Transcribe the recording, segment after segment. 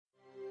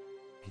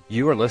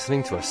You are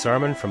listening to a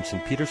sermon from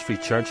St. Peter's Free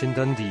Church in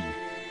Dundee,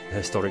 the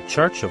historic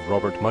church of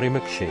Robert Murray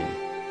McShane.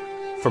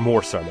 For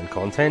more sermon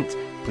content,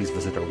 please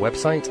visit our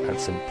website at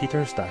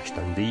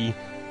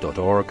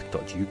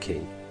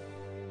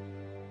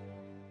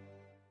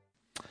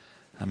stpeters-dundee.org.uk.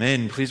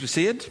 Amen. Please be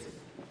seated.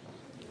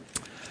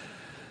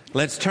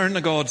 Let's turn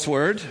to God's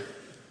Word.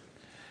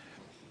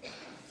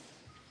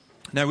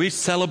 Now, we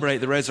celebrate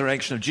the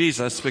resurrection of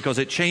Jesus because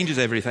it changes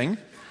everything,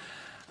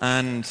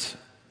 and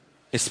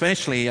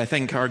especially, I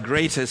think, our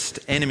greatest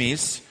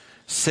enemies,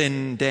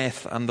 sin,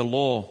 death, and the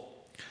law.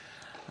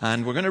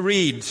 And we're going to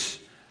read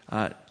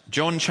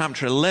John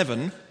chapter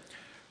 11,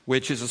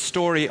 which is a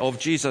story of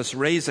Jesus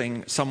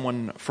raising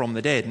someone from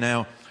the dead.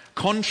 Now,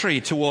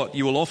 contrary to what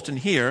you will often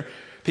hear,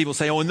 people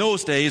say, oh, in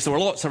those days there were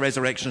lots of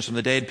resurrections from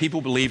the dead. People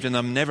believed in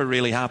them, never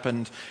really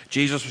happened.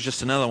 Jesus was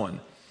just another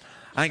one.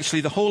 Actually,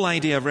 the whole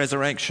idea of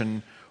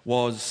resurrection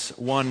was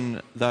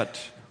one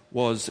that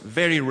was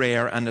very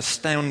rare and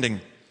astounding.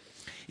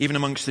 Even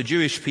amongst the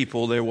Jewish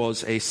people, there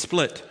was a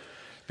split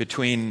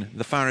between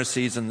the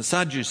Pharisees and the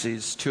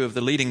Sadducees, two of the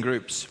leading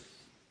groups,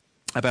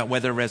 about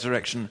whether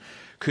resurrection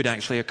could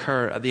actually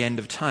occur at the end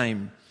of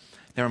time,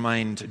 never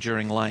mind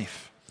during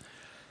life.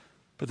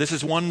 But this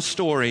is one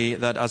story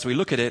that, as we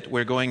look at it,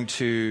 we're going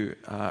to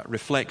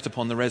reflect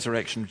upon the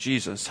resurrection of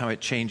Jesus, how it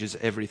changes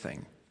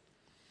everything.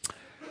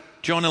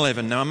 John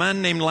 11. Now a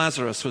man named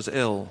Lazarus was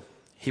ill.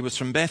 He was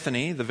from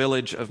Bethany, the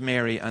village of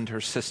Mary and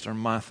her sister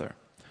Martha.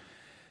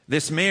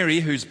 This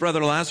Mary, whose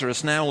brother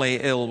Lazarus now lay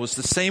ill, was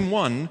the same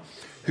one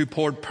who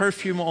poured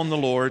perfume on the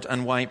Lord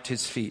and wiped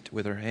his feet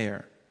with her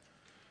hair.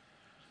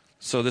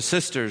 So the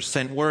sisters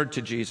sent word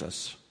to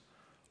Jesus,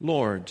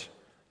 Lord,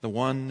 the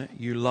one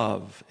you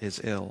love is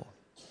ill.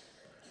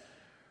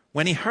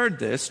 When he heard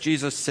this,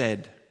 Jesus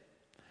said,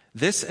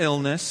 this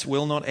illness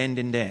will not end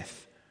in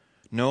death.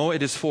 No,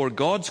 it is for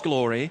God's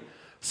glory,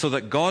 so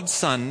that God's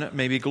Son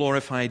may be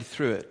glorified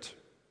through it.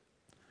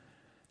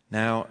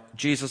 Now,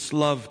 Jesus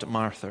loved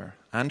Martha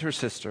and her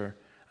sister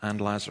and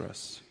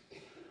Lazarus.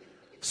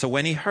 So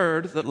when he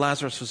heard that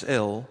Lazarus was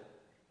ill,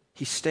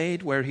 he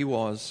stayed where he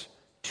was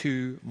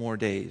 2 more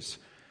days.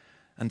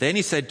 And then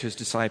he said to his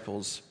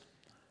disciples,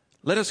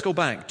 let us go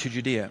back to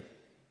Judea.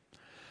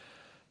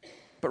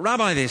 But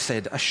Rabbi, they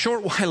said, a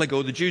short while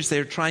ago the Jews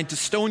there tried to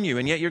stone you,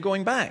 and yet you're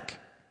going back.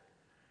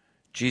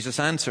 Jesus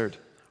answered,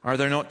 are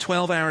there not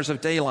 12 hours of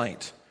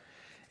daylight?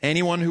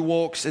 Anyone who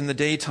walks in the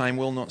daytime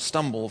will not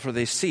stumble, for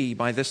they see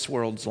by this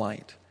world's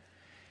light.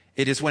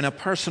 It is when a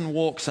person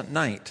walks at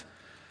night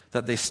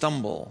that they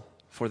stumble,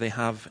 for they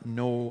have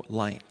no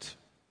light.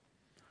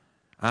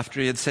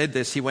 After he had said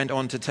this, he went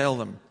on to tell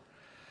them,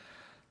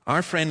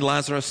 our friend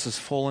Lazarus has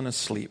fallen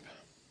asleep,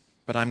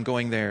 but I'm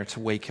going there to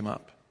wake him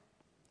up.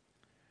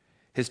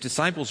 His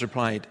disciples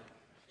replied,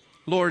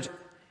 Lord,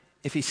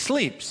 if he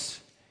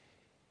sleeps,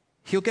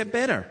 he'll get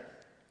better.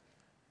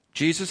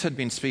 Jesus had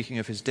been speaking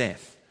of his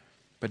death,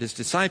 but his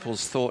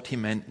disciples thought he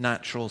meant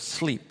natural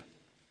sleep.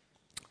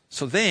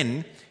 So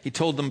then he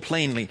told them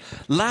plainly,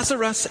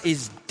 Lazarus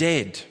is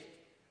dead,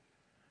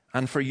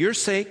 and for your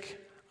sake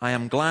I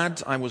am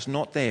glad I was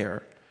not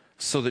there,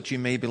 so that you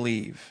may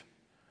believe.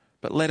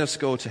 But let us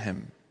go to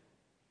him.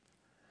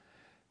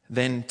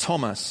 Then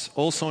Thomas,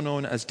 also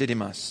known as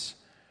Didymus,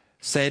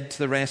 said to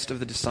the rest of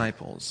the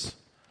disciples,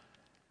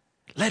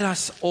 let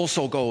us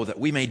also go, that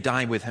we may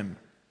die with him.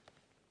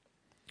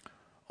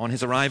 On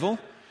his arrival,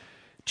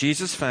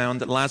 Jesus found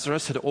that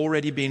Lazarus had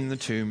already been in the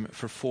tomb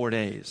for 4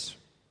 days.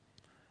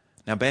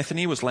 Now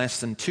Bethany was less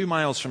than 2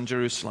 miles from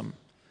Jerusalem,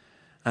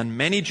 and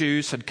many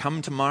Jews had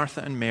come to Martha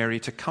and Mary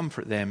to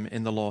comfort them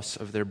in the loss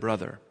of their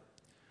brother.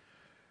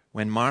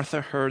 When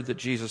Martha heard that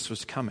Jesus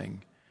was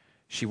coming,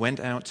 she went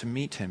out to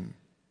meet him,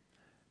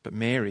 but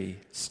Mary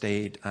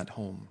stayed at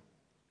home.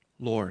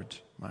 Lord,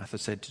 Martha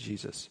said to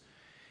Jesus,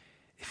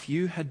 if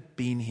you had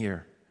been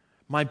here,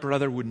 my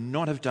brother would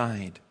not have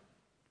died.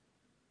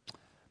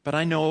 But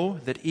I know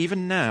that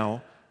even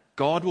now,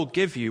 God will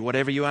give you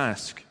whatever you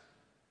ask.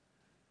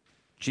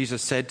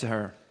 Jesus said to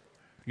her,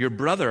 your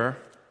brother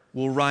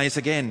will rise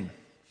again.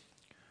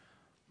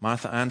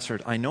 Martha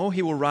answered, I know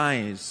he will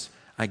rise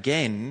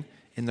again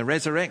in the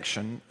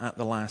resurrection at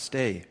the last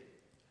day.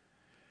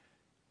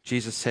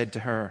 Jesus said to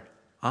her,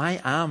 I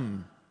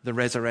am the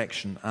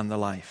resurrection and the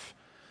life.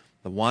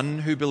 The one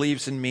who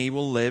believes in me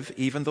will live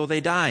even though they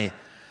die,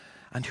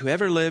 and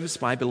whoever lives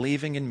by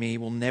believing in me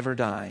will never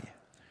die.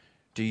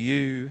 Do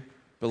you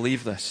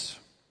believe this?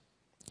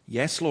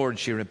 Yes, Lord,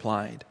 she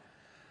replied.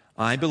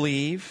 I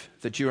believe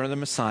that you are the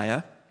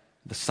Messiah,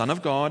 the Son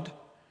of God,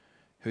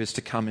 who is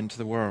to come into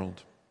the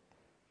world.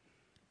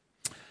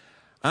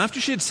 After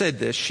she had said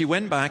this, she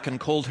went back and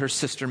called her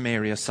sister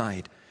Mary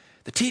aside.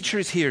 The teacher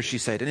is here, she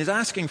said, and is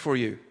asking for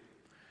you.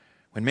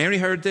 When Mary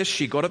heard this,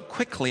 she got up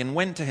quickly and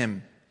went to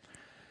him.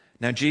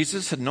 Now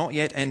Jesus had not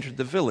yet entered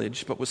the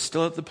village, but was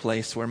still at the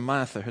place where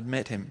Martha had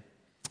met him.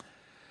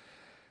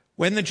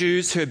 When the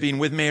Jews who had been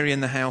with Mary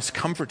in the house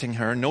comforting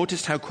her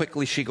noticed how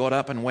quickly she got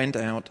up and went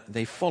out,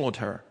 they followed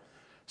her,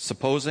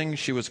 supposing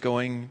she was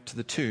going to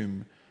the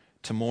tomb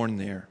to mourn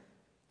there.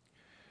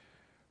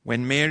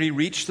 When Mary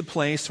reached the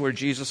place where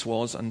Jesus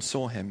was and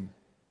saw him,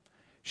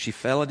 she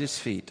fell at his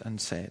feet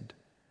and said,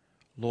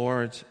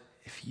 "Lord,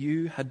 if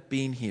you had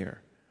been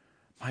here,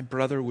 my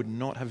brother would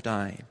not have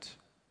died."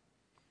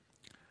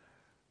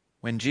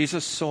 When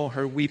Jesus saw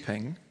her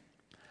weeping,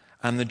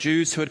 and the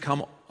Jews who had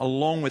come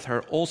along with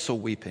her also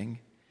weeping,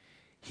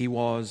 he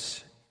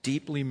was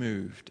deeply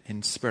moved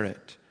in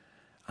spirit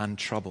and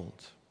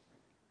troubled.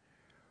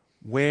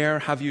 "Where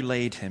have you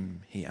laid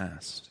him?" he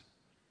asked.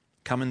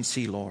 "Come and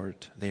see,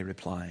 Lord," they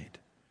replied.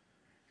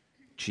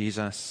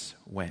 Jesus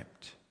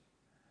wept.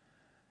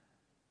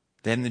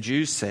 Then the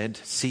Jews said,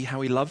 "See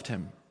how he loved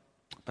him."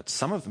 But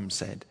some of them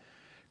said,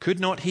 "Could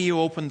not he who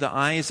opened the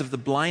eyes of the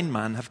blind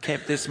man have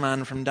kept this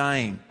man from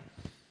dying?"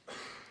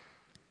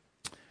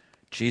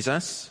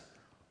 Jesus,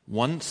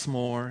 once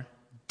more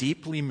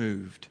deeply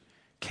moved,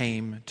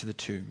 came to the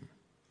tomb.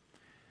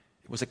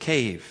 It was a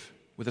cave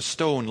with a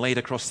stone laid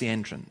across the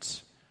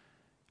entrance.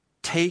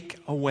 "Take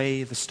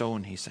away the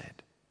stone," he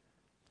said.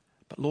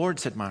 "But Lord,"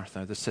 said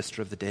Martha, the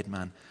sister of the dead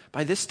man,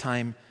 "by this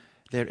time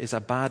there is a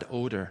bad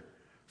odor,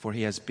 for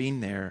he has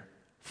been there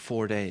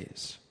 4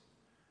 days."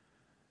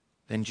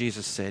 Then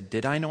Jesus said,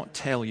 "Did I not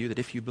tell you that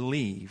if you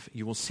believe,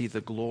 you will see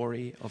the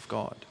glory of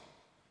God?"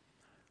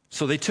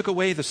 So they took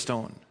away the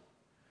stone.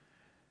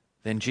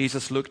 Then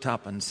Jesus looked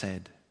up and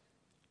said,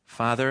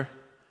 "Father,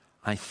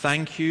 I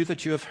thank you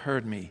that you have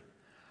heard me.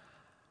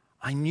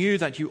 I knew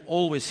that you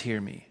always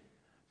hear me,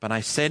 but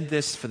I said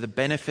this for the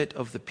benefit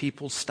of the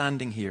people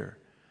standing here,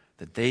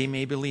 that they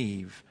may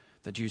believe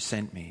that you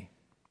sent me."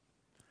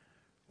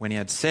 When he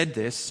had said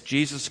this,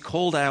 Jesus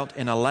called out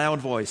in a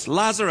loud voice,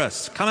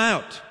 "Lazarus, come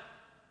out!"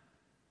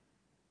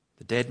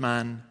 The dead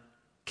man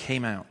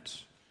came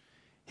out,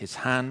 his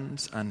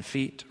hands and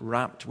feet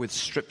wrapped with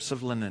strips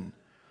of linen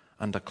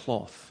and a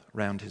cloth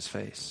round his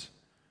face.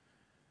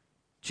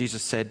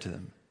 Jesus said to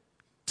them,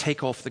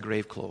 "Take off the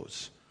grave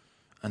clothes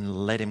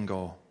and let him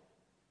go."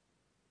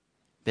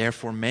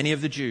 Therefore many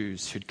of the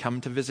Jews who'd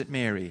come to visit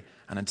Mary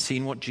and had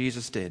seen what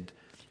Jesus did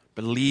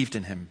believed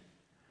in him.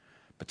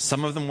 But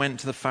some of them went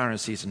to the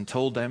Pharisees and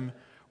told them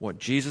what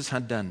Jesus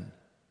had done.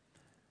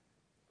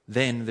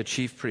 Then the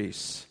chief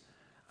priests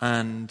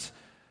and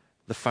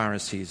the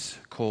Pharisees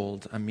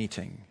called a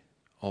meeting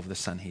of the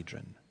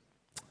Sanhedrin.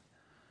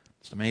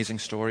 It's an amazing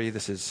story.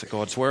 This is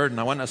God's word, and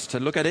I want us to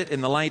look at it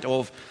in the light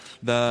of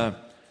the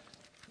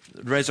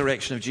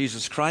resurrection of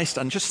Jesus Christ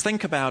and just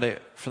think about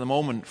it for the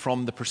moment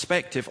from the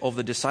perspective of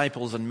the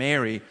disciples and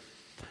Mary.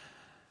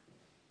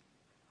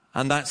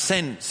 And that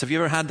sense, have you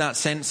ever had that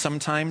sense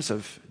sometimes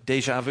of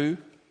déjà vu?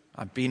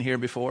 I've been here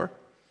before.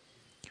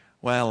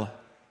 Well,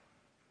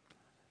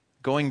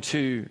 going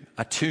to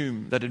a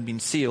tomb that had been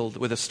sealed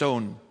with a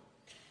stone,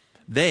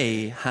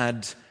 they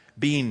had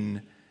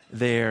been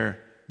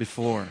there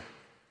before.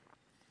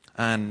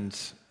 And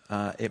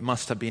it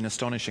must have been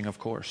astonishing, of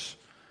course,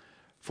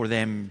 for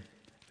them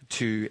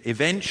to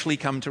eventually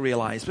come to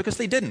realize, because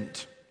they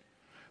didn't,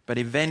 but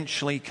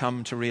eventually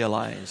come to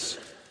realize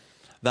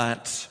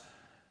that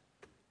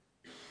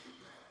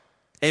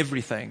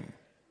everything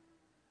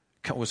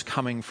was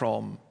coming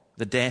from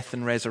the death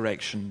and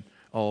resurrection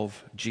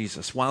of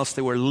Jesus. Whilst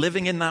they were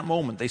living in that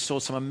moment, they saw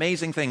some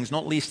amazing things,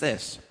 not least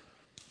this.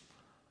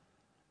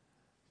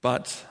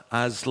 But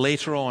as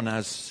later on,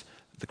 as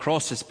the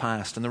cross is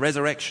past and the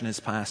resurrection is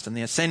past and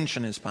the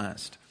ascension is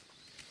past,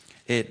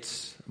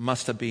 it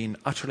must have been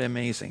utterly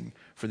amazing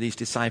for these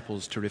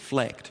disciples to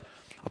reflect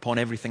upon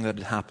everything that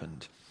had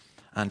happened,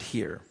 and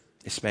here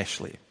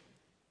especially.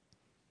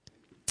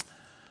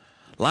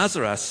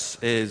 Lazarus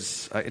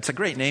is, it's a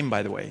great name,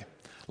 by the way.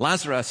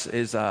 Lazarus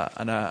is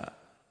a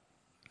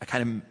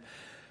kind of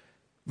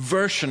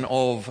version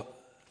of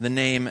the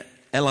name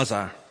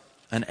Elazar.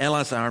 And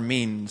Elazar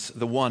means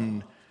the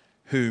one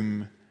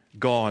whom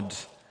God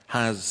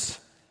has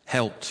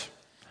helped.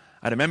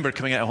 I remember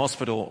coming out of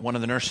hospital, one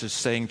of the nurses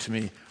saying to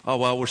me, "Oh,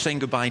 well, we're saying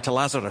goodbye to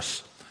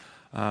Lazarus,"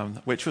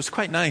 which was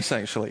quite nice,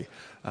 actually,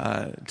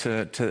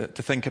 to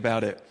think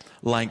about it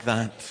like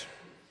that.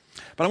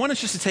 But I want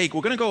us just to take,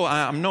 we're going to go,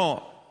 I'm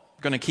not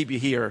going to keep you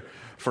here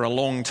for a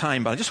long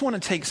time, but I just want to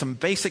take some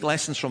basic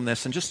lessons from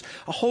this and just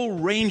a whole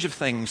range of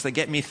things that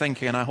get me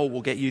thinking, and I hope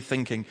will get you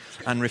thinking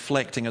and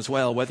reflecting as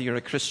well, whether you're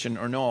a Christian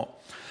or not.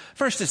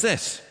 First is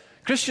this: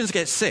 Christians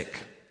get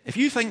sick. If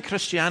you think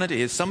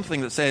Christianity is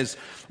something that says,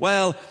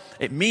 well,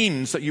 it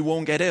means that you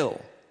won't get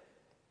ill.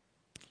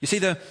 You see,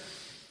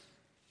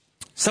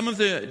 some of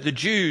the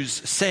Jews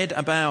said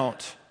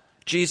about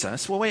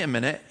Jesus, well, wait a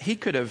minute, he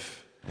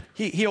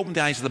opened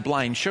the eyes of the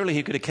blind. Surely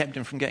he could have kept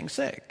him from getting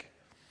sick.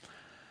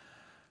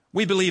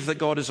 We believe that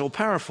God is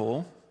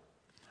all-powerful,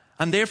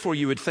 and therefore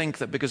you would think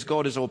that because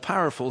God is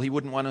all-powerful, he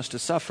wouldn't want us to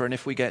suffer, and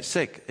if we get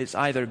sick, it's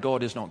either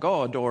God is not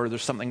God, or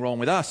there's something wrong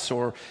with us,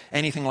 or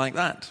anything like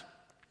that.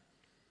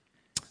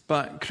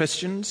 But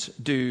Christians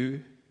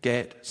do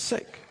get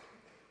sick.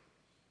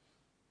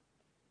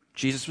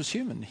 Jesus was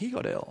human. He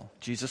got ill.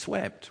 Jesus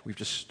wept. We've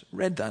just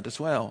read that as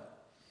well.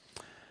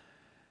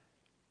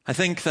 I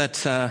think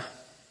that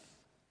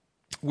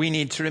we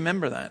need to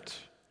remember that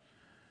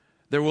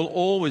There will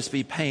always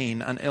be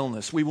pain and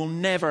illness. We will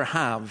never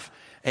have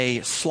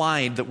a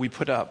slide that we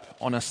put up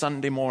on a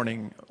Sunday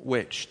morning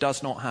which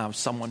does not have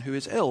someone who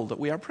is ill that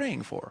we are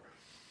praying for.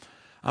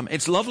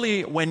 It's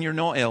lovely when you're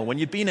not ill. When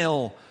you've been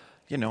ill,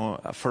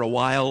 for a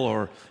while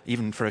or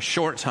even for a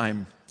short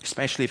time,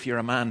 especially if you're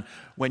a man,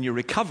 when you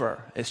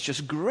recover, it's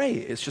just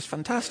great. It's just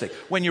fantastic.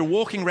 When you're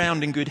walking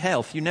around in good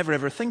health, you never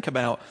ever think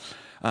about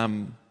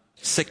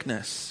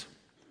sickness.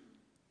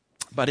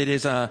 But it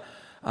is a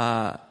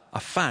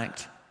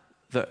fact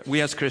that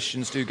we as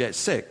Christians do get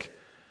sick,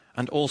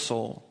 and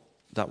also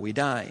that we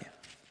die.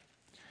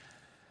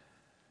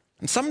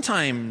 And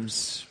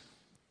sometimes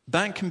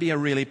that can be a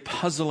really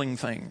puzzling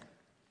thing.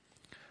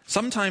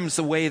 Sometimes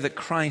the way that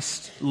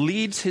Christ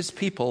leads his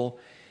people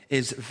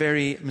is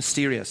very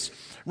mysterious.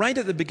 Right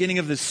at the beginning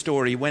of this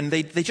story, when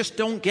they just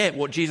don't get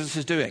what Jesus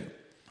is doing.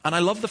 And I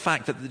love the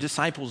fact that the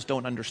disciples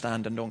don't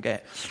understand and don't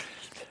get.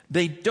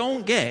 They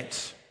don't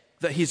get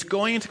that he's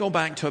going to go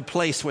back to a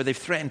place where they've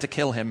threatened to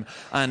kill him.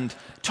 And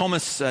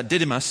Thomas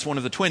Didymus, one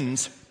of the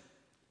twins,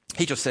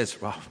 he just says,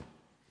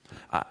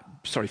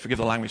 sorry, forgive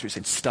the language, we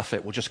said, stuff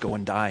it, we'll just go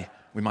and die.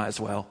 We might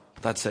as well.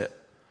 That's it.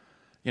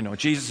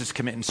 Jesus is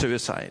committing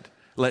suicide.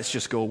 Let's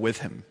just go with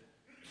him.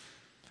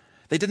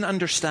 They didn't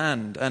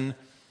understand. And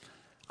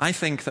I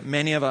think that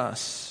many of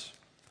us,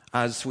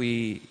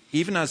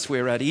 even as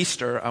we're at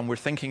Easter and we're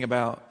thinking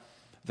about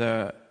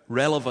the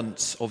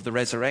relevance of the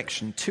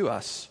resurrection to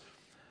us,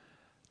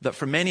 that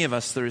for many of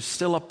us there is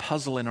still a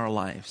puzzle in our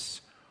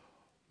lives.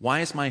 Why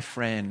is my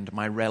friend,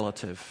 my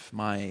relative,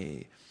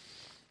 why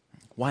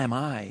am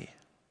I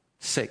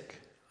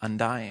sick and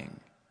dying?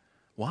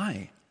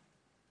 Why?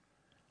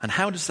 And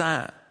how does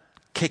that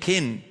kick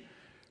in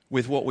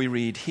with what we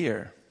read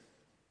here?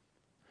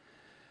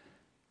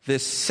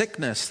 This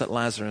sickness that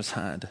Lazarus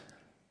had.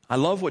 I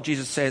love what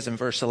Jesus says in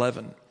verse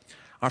 11.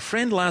 Our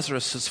friend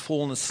Lazarus has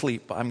fallen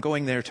asleep, but I'm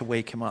going there to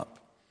wake him up.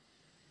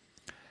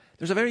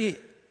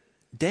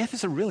 Death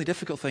is a really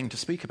difficult thing to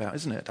speak about,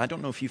 isn't it? I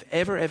don't know if you've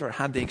ever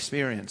had the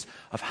experience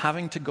of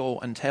having to go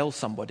and tell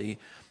somebody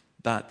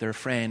that their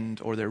friend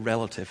or their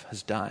relative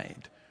has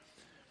died.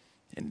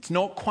 It's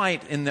not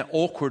quite in the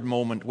awkward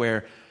moment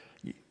where,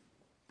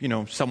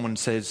 someone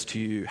says to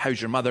you,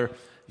 how's your mother?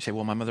 You say,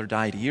 well, my mother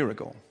died a year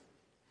ago.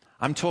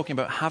 I'm talking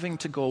about having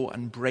to go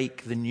and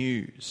break the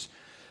news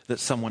that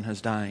someone has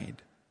died.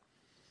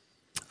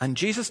 And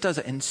Jesus does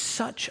it in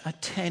such a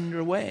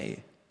tender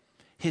way.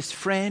 His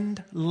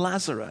friend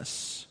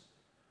Lazarus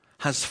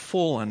has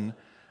fallen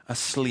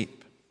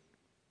asleep.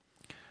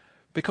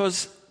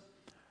 Because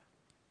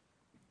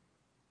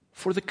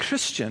for the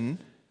Christian,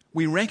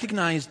 we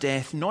recognize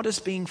death not as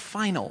being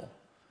final,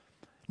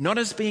 not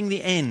as being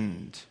the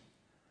end,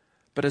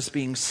 but as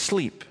being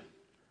sleep,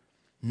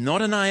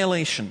 not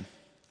annihilation.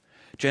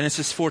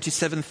 Genesis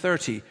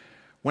 47:30,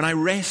 when I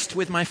rest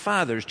with my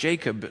fathers,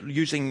 Jacob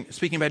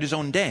speaking about his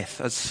own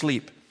death as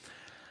sleep.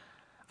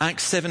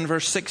 Acts 7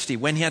 verse 60,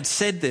 when he had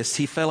said this,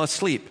 he fell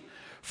asleep.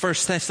 1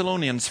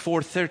 Thessalonians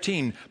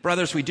 4:13,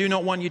 brothers, we do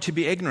not want you to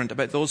be ignorant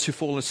about those who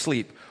fall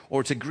asleep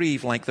or to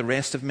grieve like the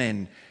rest of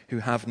men who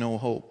have no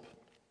hope.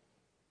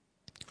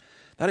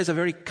 That is a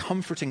very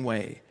comforting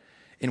way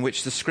in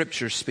which the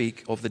scriptures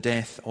speak of the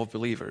death of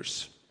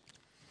believers.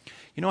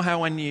 You know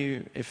how when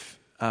if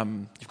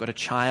you've got a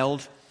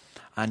child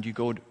and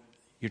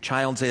your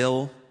child's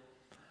ill,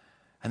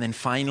 and then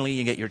finally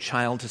you get your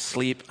child to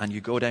sleep and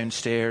you go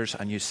downstairs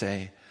and you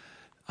say,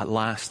 at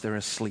last they're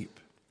asleep.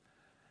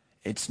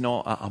 It's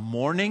not a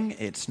mourning,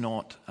 it's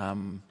not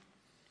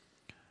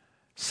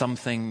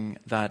something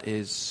that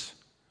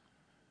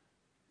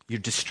you're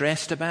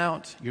distressed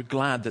about, you're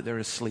glad that they're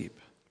asleep.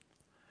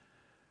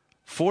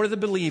 For the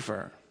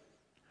believer,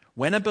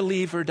 when a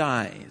believer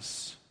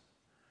dies,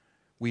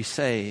 we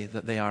say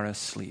that they are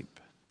asleep,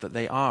 that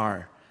they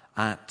are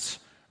at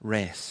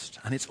rest.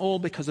 And it's all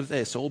because of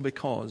this, all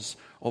because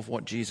of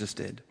what Jesus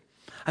did.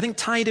 I think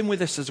tied in with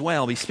this as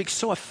well, he speaks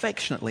so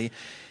affectionately,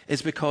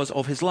 is because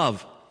of his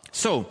love.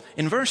 So,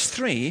 in verse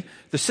 3,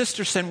 the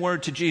sister sent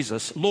word to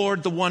Jesus,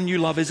 Lord, the one you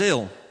love is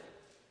ill.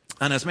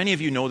 And as many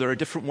of you know, there are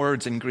different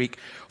words in Greek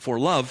for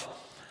love,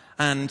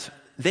 and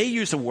they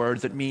use a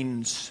word that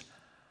means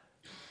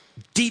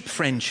deep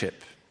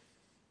friendship.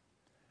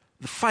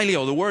 The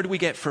phileo, the word we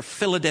get for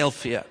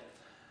Philadelphia.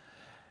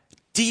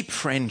 Deep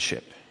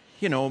friendship.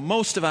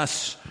 Most of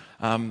us,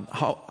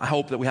 I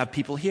hope that we have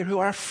people here who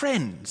are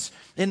friends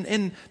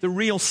in the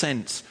real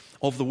sense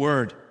of the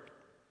word.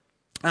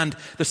 And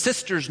the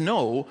sisters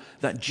know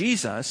that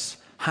Jesus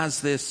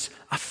has this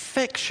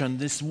affection,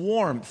 this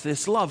warmth,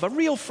 this love, a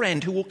real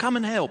friend who will come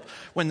and help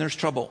when there's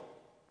trouble.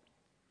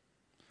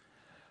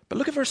 But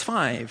look at verse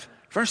 5.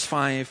 Verse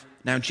 5,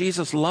 now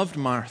Jesus loved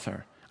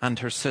Martha and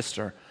her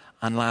sister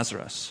and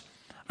Lazarus.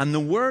 And the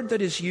word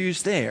that is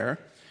used there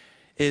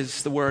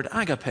is the word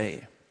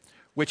agape,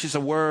 which is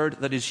a word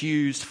that is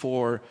used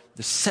for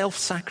the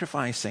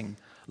self-sacrificing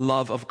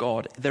love of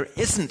God. There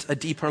isn't a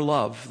deeper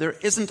love. There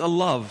isn't a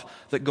love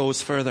that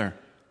goes further.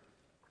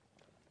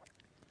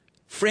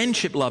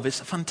 Friendship love is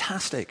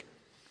fantastic.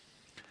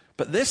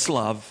 But this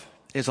love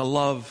is a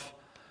love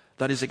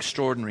that is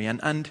extraordinary.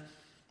 And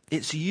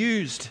it's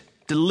used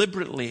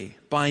deliberately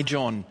by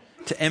John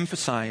to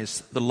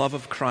emphasize the love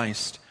of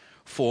Christ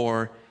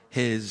for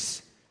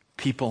his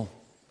people.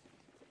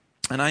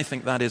 And I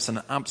think that is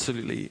an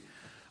absolutely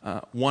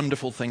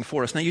wonderful thing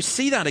for us. Now you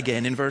see that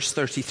again in verse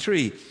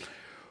 33,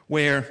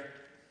 where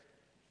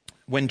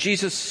when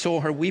Jesus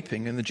saw her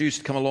weeping, and the Jews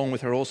had come along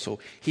with her also,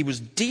 he was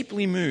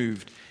deeply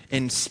moved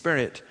in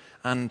spirit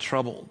and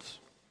troubled.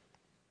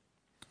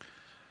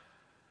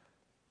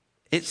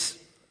 It's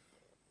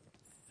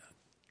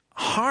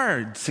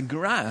hard to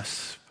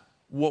grasp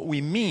what we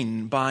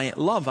mean by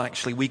love,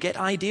 actually. We get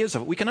ideas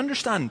of it. We can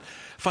understand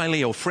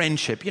phileo,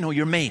 friendship,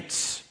 your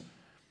mates.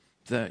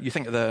 You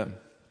think of the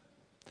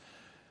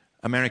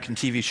American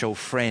TV show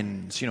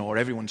Friends, or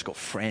everyone's got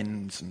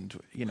friends, and,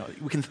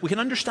 we can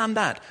understand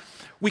that.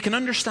 We can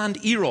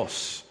understand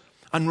eros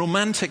and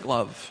romantic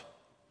love.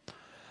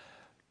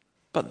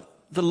 But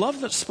the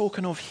love that's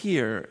spoken of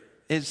here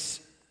is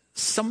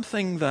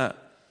something that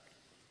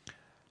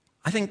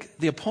I think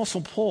the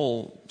Apostle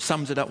Paul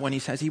sums it up when he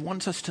says he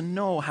wants us to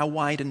know how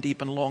wide and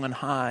deep and long and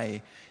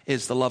high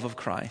is the love of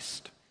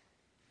Christ.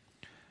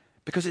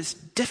 Because it's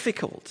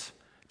difficult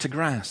to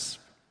grasp.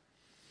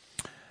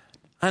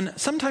 And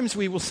sometimes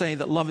we will say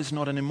that love is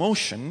not an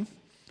emotion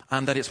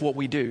and that it's what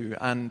we do.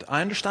 And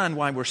I understand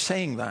why we're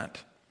saying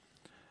that.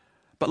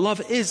 But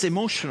love is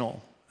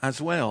emotional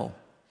as well.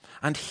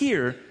 And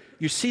here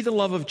you see the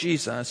love of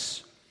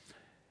Jesus,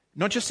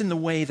 not just in the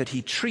way that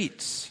he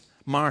treats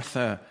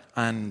Martha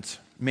and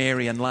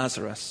Mary and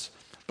Lazarus,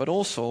 but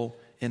also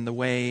in the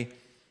way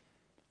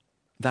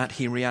that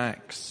he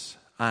reacts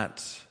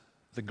at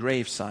the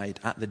graveside,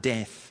 at the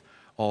death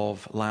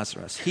of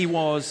Lazarus. He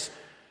was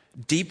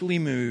deeply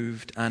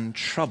moved and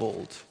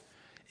troubled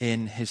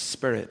in his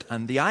spirit.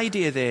 And the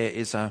idea there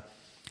is a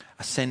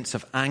sense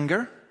of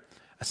anger,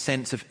 a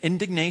sense of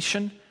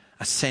indignation,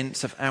 a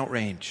sense of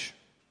outrage.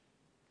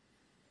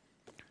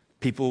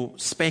 People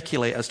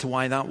speculate as to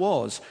why that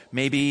was.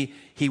 Maybe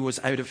he was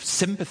out of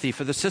sympathy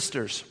for the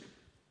sisters.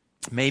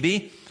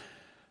 Maybe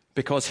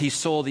because he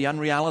saw the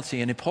unreality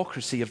and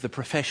hypocrisy of the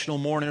professional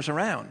mourners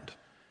around.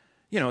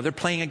 They're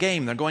playing a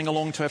game. They're going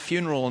along to a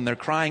funeral and they're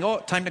crying. Oh,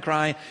 time to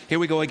cry. Here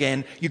we go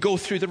again. You go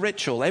through the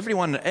ritual.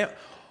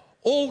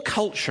 All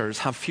cultures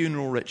have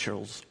funeral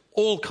rituals.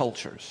 All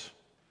cultures.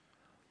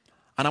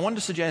 And I want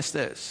to suggest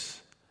this,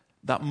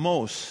 that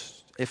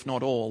most, if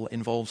not all,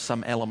 involve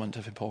some element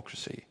of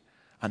hypocrisy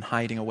and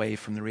hiding away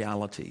from the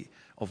reality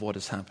of what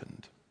has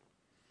happened.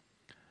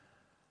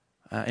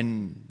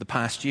 In the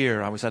past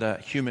year, I was at a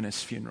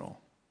humanist funeral.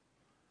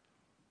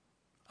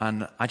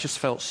 And I just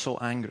felt so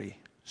angry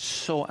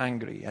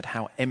at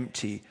how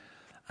empty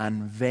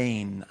and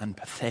vain and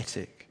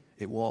pathetic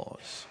it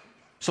was.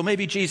 So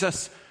maybe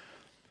Jesus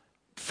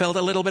felt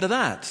a little bit of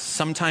that.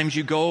 Sometimes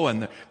you go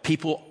and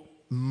people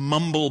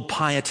mumble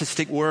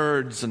pietistic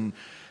words and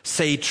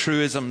say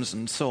truisms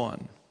and so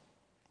on.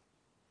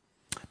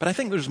 But I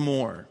think there's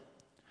more.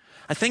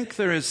 I think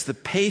there is the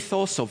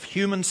pathos of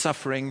human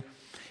suffering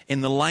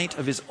in the light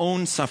of his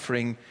own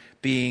suffering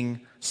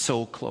being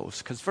so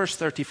close. Because verse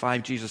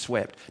 35, Jesus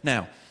wept.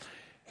 Now,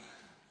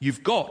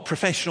 you've got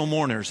professional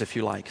mourners, if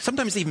you like.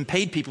 Sometimes even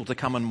paid people to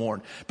come and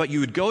mourn. But you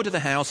would go to the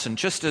house, and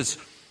just as,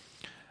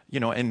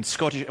 in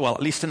Scottish, well,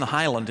 at least in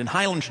Highland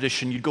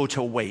tradition, you'd go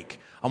to a wake.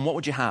 And what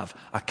would you have?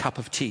 A cup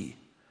of tea.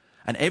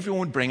 And everyone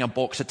would bring a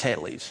box of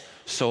Tetleys.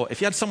 So if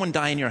you had someone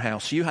die in your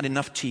house, you had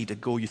enough tea to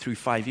go you through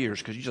 5 years,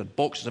 because you just had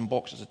boxes and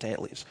boxes of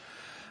Tetleys,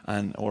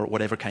 or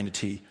whatever kind of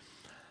tea.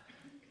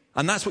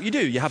 And that's what you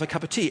do. You have a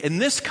cup of tea. In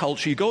this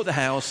culture, you go to the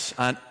house,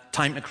 and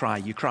time to cry,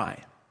 you cry.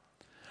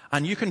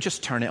 And you can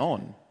just turn it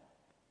on.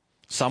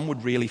 Some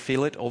would really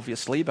feel it,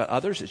 obviously, but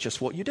others, it's just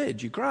what you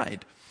did. You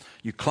cried.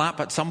 You clap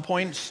at some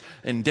points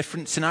in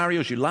different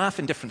scenarios. You laugh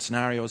in different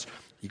scenarios.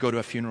 You go to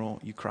a funeral,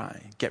 you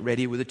cry. Get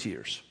ready with the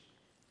tears.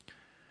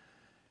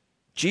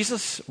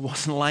 Jesus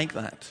wasn't like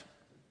that.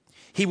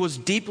 He was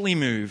deeply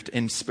moved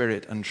in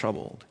spirit and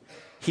troubled.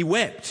 He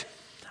wept.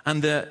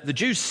 And the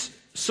Jews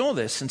saw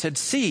this and said,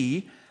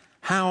 see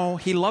how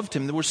he loved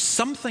him. There was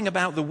something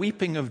about the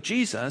weeping of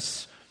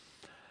Jesus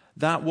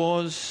that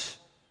was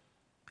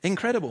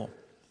incredible.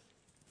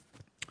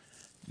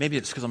 Maybe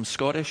it's because I'm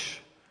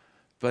Scottish,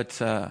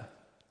 but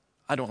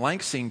I don't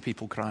like seeing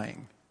people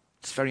crying.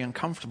 It's very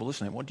uncomfortable,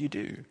 isn't it? What do you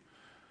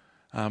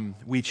do?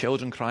 Wee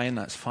children crying,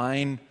 that's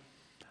fine.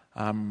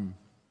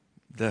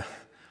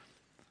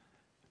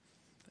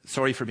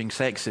 Sorry for being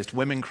sexist.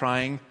 Women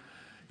crying,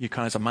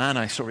 as a man,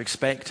 I sort of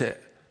expect it.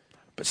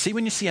 But see,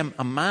 when you see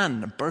a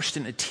man burst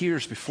into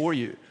tears before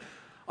you,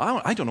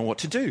 I don't know what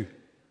to do.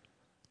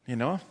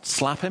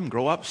 Slap him,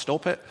 grow up,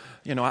 stop it.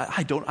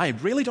 I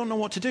really don't know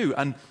what to do.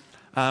 And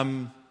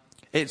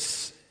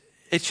it's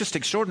just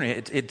extraordinary.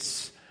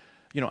 It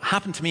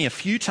happened to me a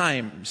few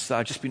times that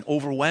I've just been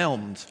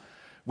overwhelmed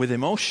with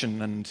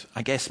emotion. And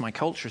I guess my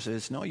culture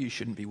says, no, you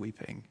shouldn't be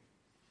weeping.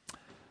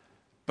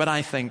 But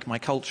I think my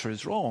culture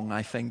is wrong.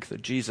 I think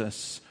that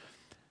Jesus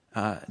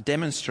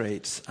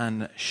demonstrates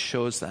and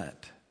shows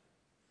that.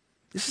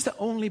 This is the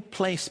only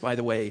place, by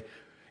the way,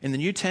 in the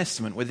New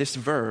Testament where this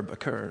verb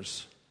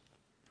occurs.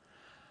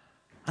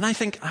 And I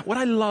think what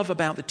I love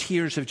about the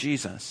tears of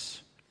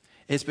Jesus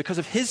is because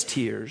of his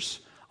tears,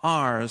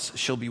 ours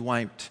shall be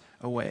wiped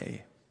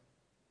away.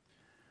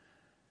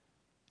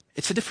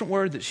 It's a different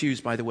word that's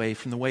used, by the way,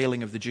 from the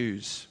wailing of the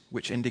Jews,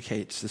 which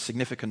indicates the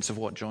significance of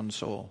what John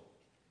saw.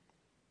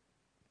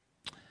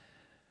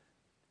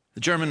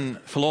 The German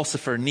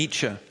philosopher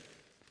Nietzsche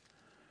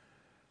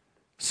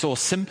saw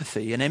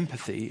sympathy and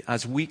empathy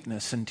as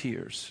weakness and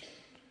tears,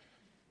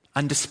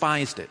 and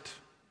despised it.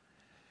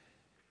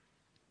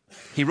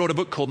 He wrote a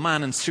book called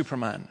Man and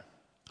Superman,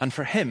 and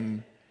for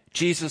him,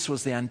 Jesus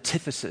was the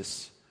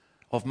antithesis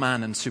of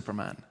man and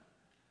Superman.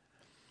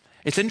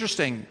 It's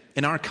interesting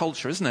in our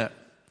culture, isn't it?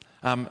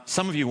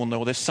 Some of you will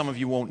know this, some of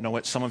you won't know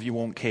it, some of you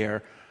won't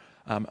care.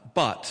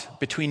 But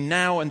between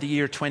now and the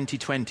year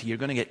 2020, you're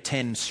going to get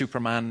 10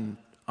 Superman,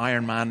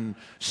 Iron Man,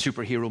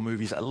 superhero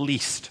movies at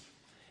least.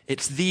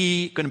 It's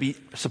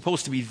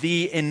supposed to be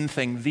the in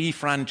thing, the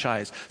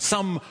franchise.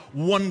 Some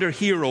wonder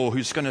hero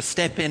who's going to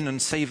step in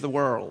and save the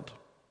world.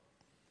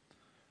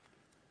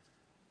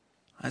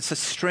 I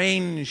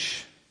think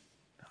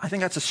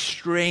that's a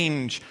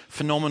strange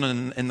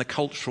phenomenon in the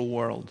cultural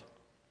world.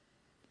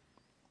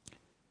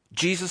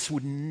 Jesus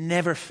would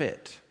never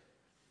fit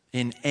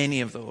in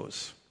any of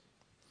those.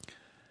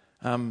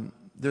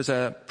 There's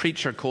a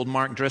preacher called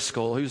Mark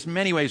Driscoll, who in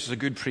many ways was a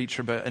good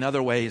preacher, but in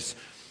other ways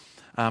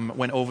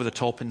went over the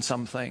top in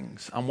some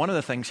things. And one of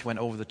the things he went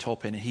over the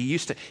top in, he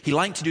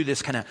liked to do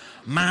this kind of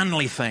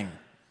manly thing,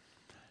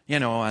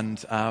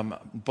 and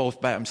both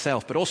about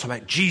himself, but also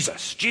about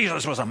Jesus.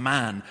 Jesus was a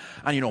man,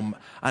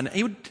 and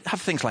he would have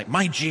things like,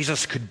 "My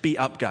Jesus could beat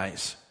up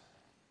guys."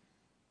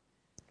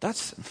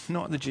 That's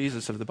not the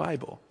Jesus of the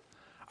Bible.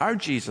 Our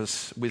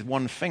Jesus, with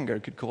one finger,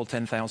 could call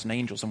 10,000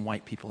 angels and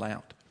wipe people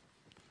out.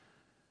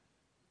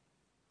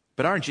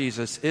 But our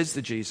Jesus is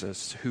the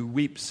Jesus who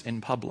weeps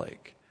in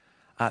public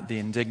at the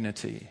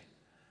indignity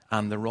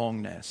and the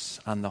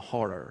wrongness and the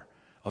horror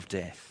of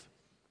death.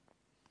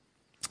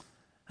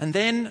 And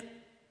then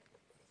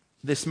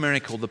this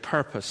miracle, the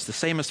purpose, the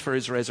same as for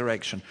his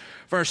resurrection.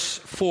 Verse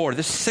 4,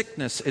 this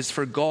sickness is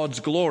for God's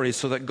glory,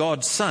 so that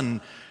God's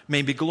Son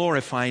may be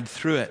glorified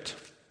through it.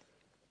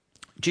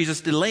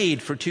 Jesus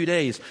delayed for 2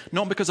 days,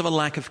 not because of a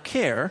lack of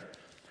care,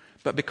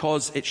 but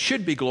because it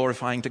should be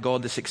glorifying to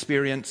God, this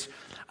experience,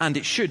 and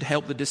it should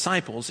help the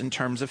disciples in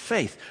terms of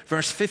faith.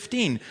 Verse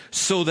 15,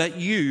 so that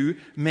you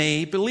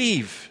may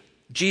believe.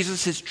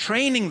 Jesus is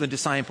training the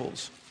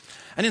disciples.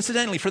 And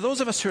incidentally, for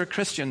those of us who are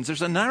Christians,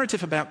 there's a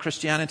narrative about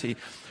Christianity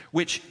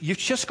which you've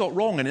just got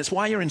wrong, and it's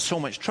why you're in so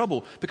much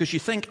trouble, because you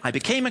think, I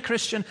became a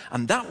Christian,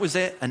 and that was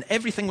it, and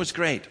everything was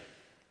great.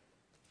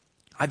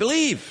 I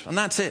believe, and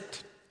that's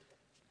it.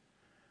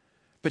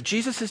 But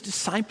Jesus is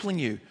discipling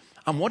you,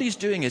 and what he's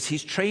doing is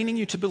he's training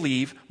you to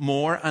believe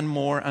more and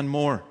more and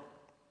more.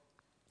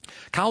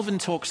 Calvin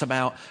talks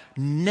about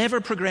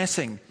never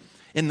progressing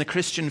in the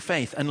Christian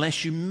faith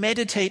unless you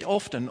meditate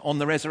often on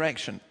the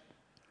resurrection.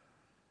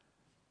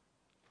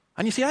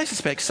 And you see, I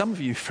suspect some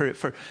of you,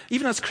 for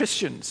even as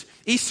Christians,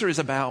 Easter is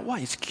about,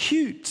 it's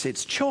cute,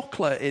 it's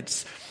chocolate,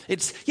 it's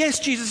yes,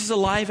 Jesus is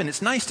alive, and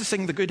it's nice to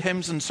sing the good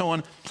hymns and so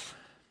on.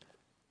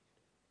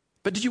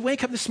 But did you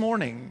wake up this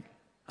morning,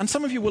 and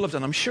some of you will have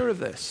done, I'm sure of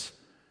this,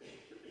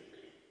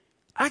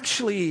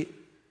 actually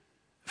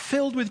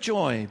filled with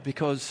joy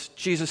because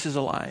Jesus is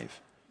alive?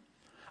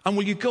 And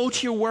will you go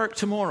to your work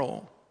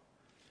tomorrow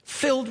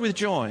filled with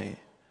joy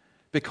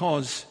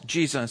because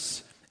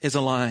Jesus is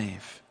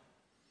alive?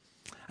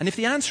 And if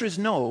the answer is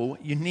no,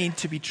 you need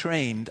to be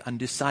trained and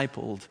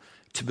discipled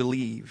to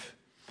believe.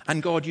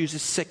 And God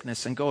uses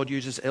sickness, and God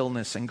uses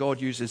illness, and God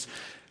uses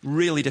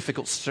really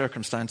difficult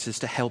circumstances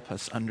to help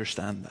us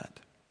understand that.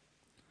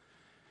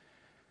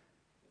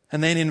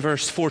 And then in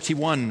verse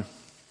 41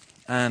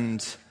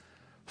 and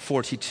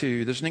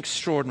 42, there's an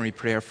extraordinary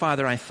prayer.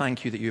 Father, I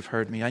thank you that you've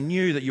heard me. I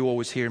knew that you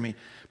always hear me,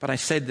 but I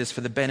said this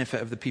for the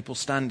benefit of the people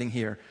standing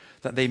here,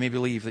 that they may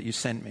believe that you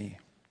sent me.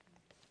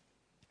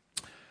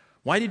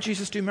 Why did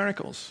Jesus do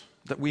miracles?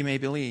 That we may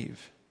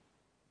believe.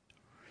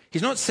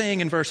 He's not saying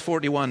in verse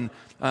 41,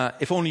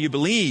 if only you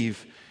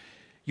believe,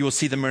 you will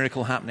see the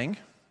miracle happening.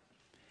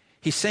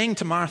 He's saying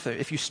to Martha,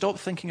 if you stop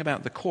thinking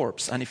about the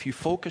corpse and if you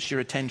focus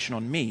your attention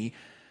on me,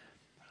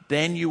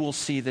 then you will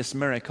see this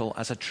miracle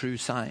as a true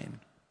sign.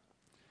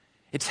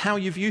 It's how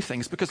you view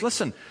things. Because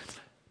listen,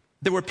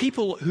 there were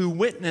people who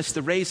witnessed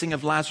the raising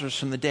of Lazarus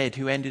from the dead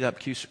who ended up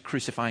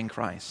crucifying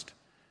Christ.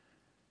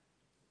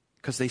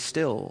 Because they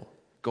still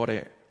got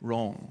it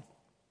wrong.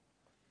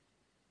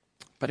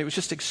 But it was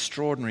just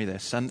extraordinary,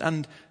 this.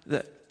 And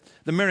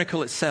the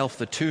miracle itself,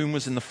 the tomb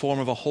was in the form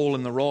of a hole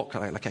in the rock,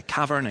 like a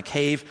cavern, a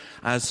cave,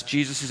 as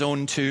Jesus'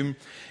 own tomb.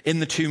 In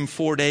the tomb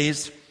 4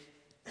 days,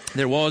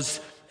 there was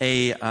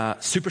a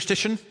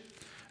superstition,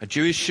 a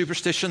Jewish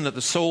superstition, that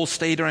the soul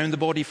stayed around the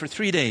body for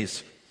 3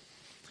 days.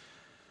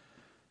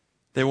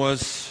 There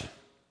was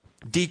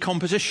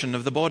decomposition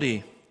of the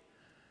body.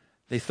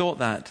 They thought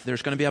that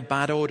there's going to be a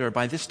bad odor.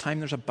 By this time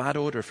there's a bad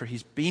odor, for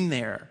he's been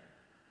there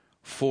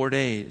 4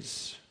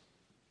 days.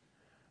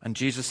 And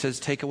Jesus says,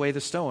 take away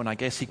the stone. I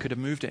guess he could have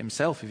moved it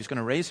himself if he's going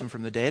to raise him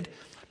from the dead,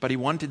 but he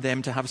wanted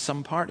them to have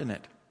some part in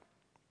it.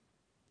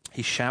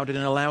 He shouted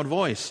in a loud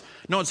voice,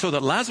 not so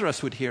that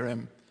Lazarus would hear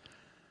him,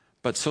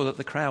 but so that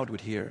the crowd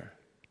would hear.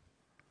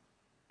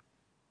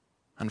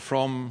 And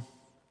from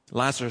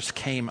Lazarus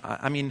came,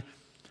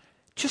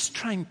 just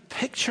try and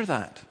picture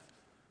that.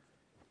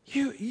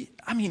 You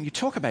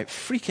talk about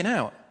freaking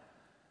out.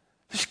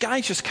 This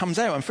guy just comes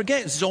out, and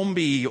forget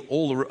zombie,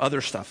 all the other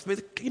stuff,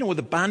 with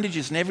the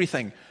bandages and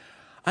everything.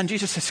 And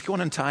Jesus says, go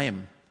on and tie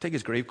him. Take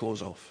his grave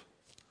clothes off.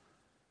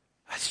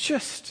 That's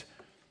just,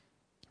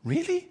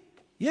 really?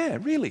 Yeah,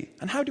 really.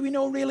 And how do we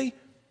know really?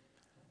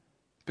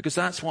 Because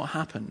that's what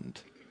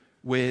happened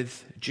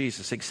with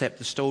Jesus, except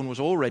the stone was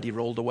already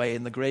rolled away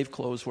and the grave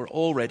clothes were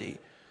already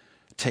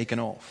taken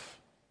off.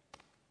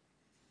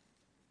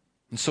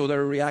 And so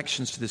there are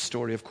reactions to this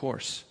story, of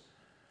course.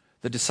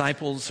 The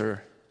disciples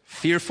are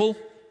fearful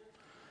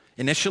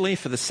initially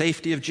for the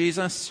safety of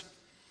Jesus.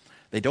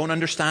 They don't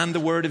understand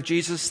the word of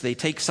Jesus. They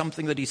take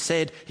something that he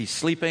said, he's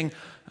sleeping,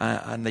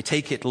 and they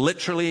take it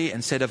literally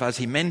instead of as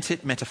he meant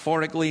it,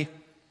 metaphorically.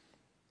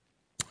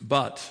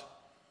 But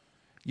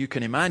you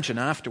can imagine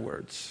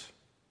afterwards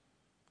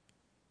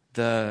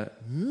the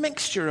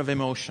mixture of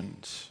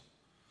emotions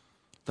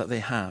that they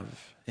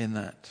have in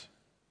that.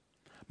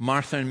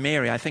 Martha and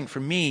Mary, I think for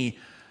me,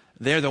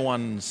 they're the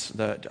ones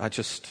that I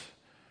just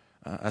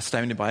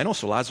astounded by, and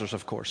also Lazarus,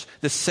 of course.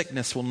 This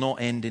sickness will not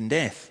end in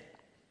death.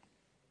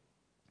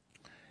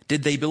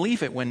 Did they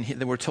believe it when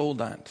they were told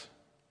that?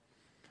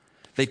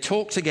 They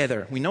talked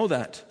together. We know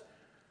that.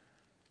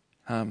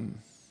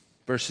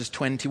 Verses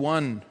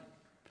 21,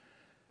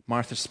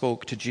 Martha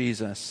spoke to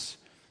Jesus,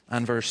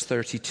 and verse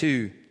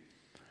 32,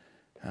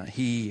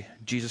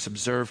 Jesus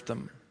observed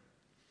them.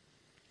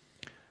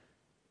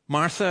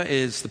 Martha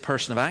is the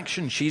person of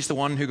action. She's the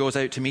one who goes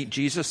out to meet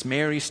Jesus.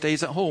 Mary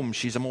stays at home.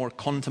 She's a more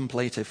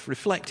contemplative,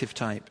 reflective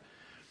type.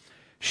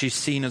 She's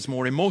seen as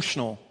more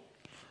emotional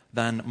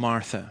than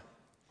Martha,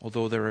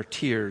 although there are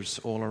tears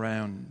all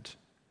around.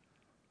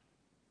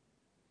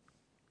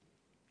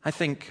 I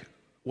think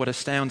what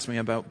astounds me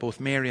about both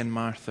Mary and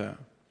Martha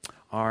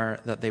are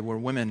that they were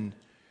women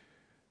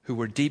who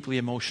were deeply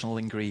emotional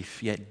in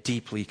grief, yet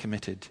deeply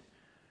committed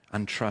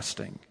and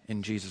trusting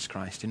in Jesus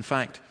Christ. In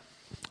fact,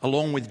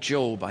 along with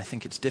Job, I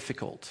think it's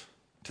difficult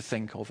to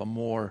think of a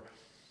more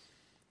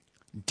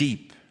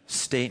deep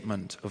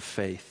statement of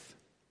faith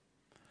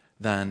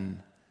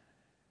than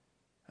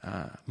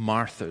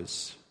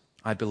Martha's,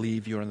 I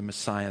believe you are the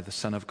Messiah, the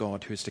Son of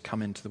God, who is to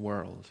come into the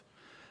world,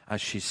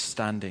 as she's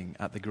standing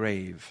at the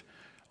grave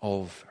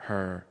of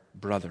her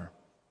brother,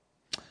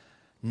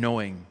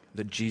 knowing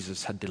that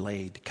Jesus had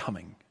delayed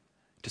coming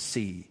to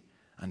see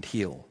and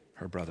heal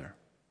her brother.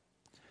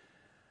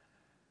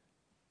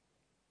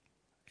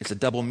 It's a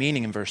double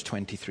meaning in verse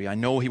 23. I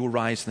know he will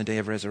rise in the day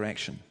of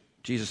resurrection.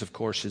 Jesus, of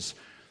course, is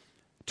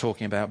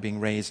talking about being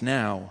raised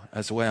now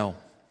as well.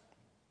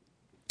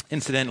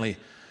 Incidentally,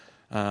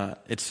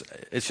 it's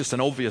just an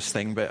obvious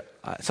thing, but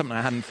something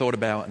I hadn't thought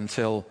about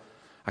until,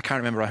 I can't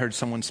remember, I heard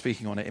someone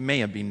speaking on it. It may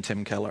have been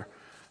Tim Keller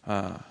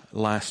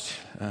last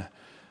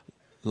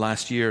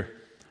year.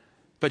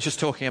 But just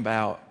talking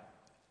about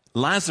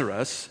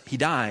Lazarus, he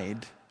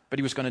died, but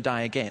he was going to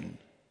die again.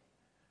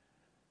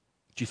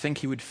 Do you think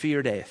he would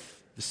fear death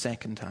the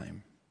second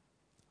time?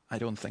 I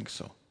don't think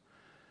so.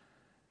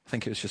 I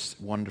think it was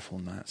just wonderful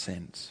in that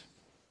sense.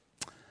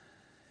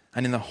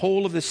 And in the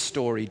whole of this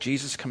story,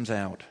 Jesus comes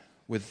out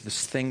with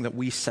this thing that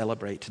we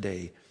celebrate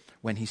today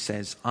when he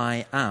says,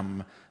 I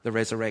am the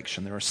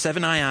resurrection. There are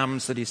 7 I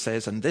ams that he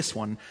says, and this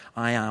one,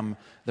 I am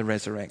the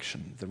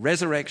resurrection. The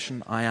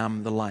resurrection, I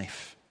am the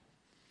life.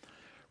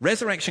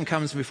 Resurrection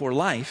comes before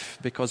life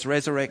because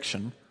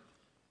resurrection,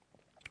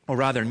 or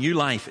rather new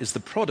life, is the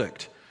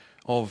product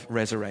of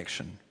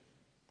resurrection.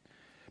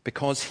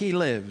 Because he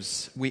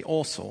lives, we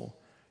also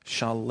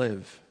shall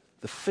live.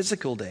 The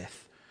physical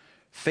death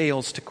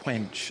fails to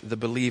quench the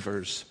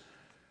believer's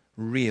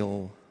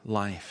real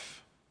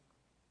life.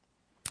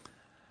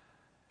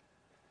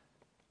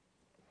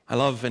 I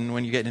love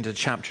when you get into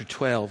chapter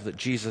 12 that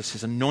Jesus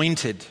is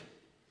anointed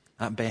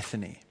at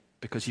Bethany,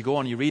 because you go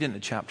on, you read into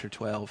chapter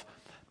 12.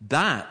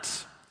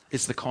 That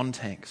is the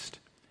context.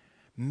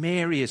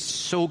 Mary is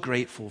so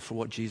grateful for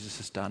what Jesus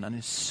has done and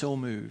is so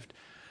moved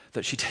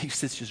that she takes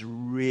this just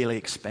really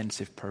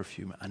expensive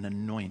perfume and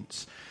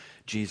anoints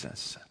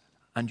Jesus.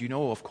 And you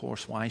know, of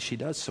course, why she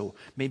does so.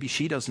 Maybe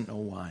she doesn't know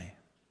why.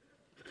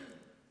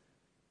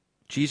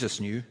 Jesus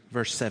knew,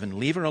 verse 7,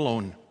 leave her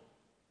alone.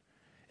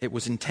 It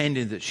was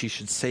intended that she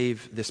should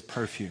save this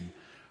perfume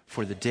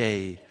for the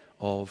day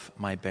of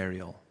my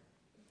burial.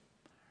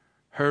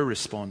 Her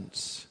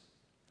response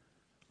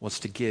was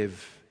to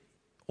give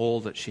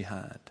all that she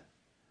had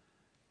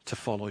to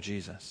follow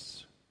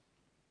Jesus.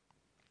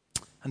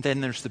 And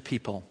then there's the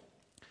people.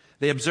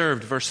 They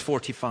observed, verse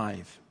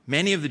 45.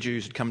 Many of the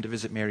Jews had come to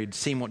visit Mary, had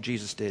seen what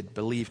Jesus did,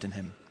 believed in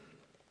him.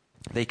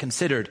 They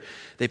considered,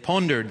 they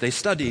pondered, they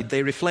studied,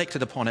 they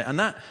reflected upon it. And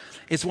that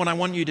is what I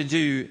want you to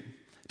do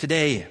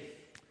today.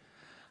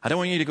 I don't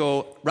want you to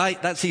go,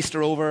 right, that's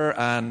Easter over,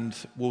 and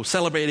we'll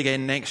celebrate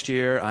again next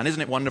year, and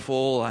isn't it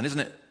wonderful, and isn't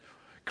it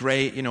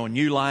great,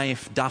 new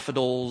life,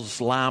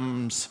 daffodils,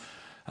 lambs,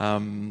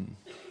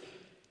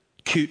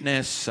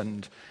 cuteness,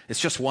 and it's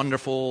just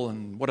wonderful,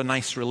 and what a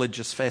nice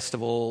religious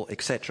festival,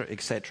 etc.,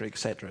 etc.,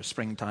 etc.,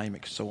 springtime,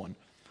 and so on.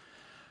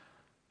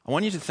 I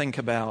want you to think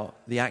about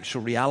the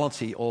actual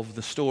reality of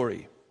the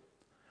story.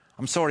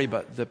 I'm sorry,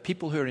 but the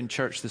people who are in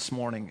church this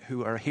morning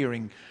who are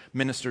hearing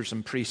ministers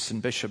and priests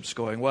and bishops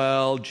going,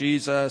 well,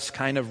 Jesus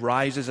kind of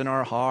rises in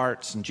our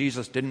hearts, and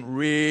Jesus didn't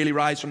really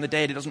rise from the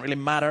dead. It doesn't really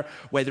matter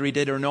whether he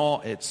did or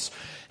not. It's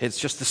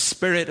just the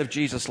Spirit of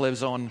Jesus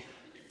lives on.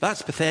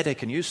 That's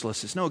pathetic and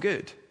useless. It's no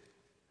good.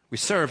 We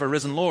serve a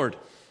risen Lord.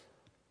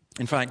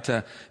 In fact,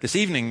 this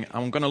evening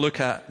I'm going to look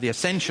at the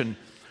Ascension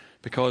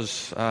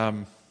because...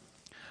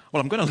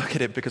 I'm going to look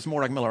at it because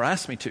Morag Miller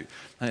asked me to.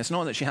 And it's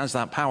not that she has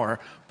that power,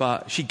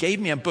 but she gave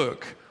me a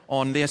book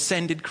on the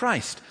ascended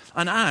Christ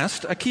and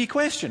asked a key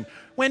question.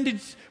 When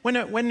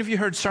have you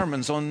heard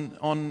sermons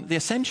on the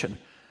Ascension?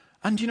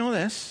 And do you know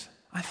this?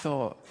 I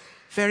thought,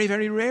 very,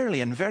 very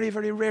rarely, and very,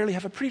 very rarely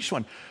have I preached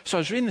one. So I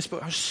was reading this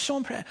book. I was so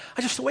impressed.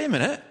 I just thought, wait a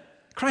minute.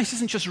 Christ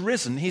isn't just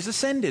risen, he's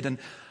ascended. And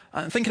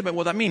thinking about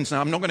what that means.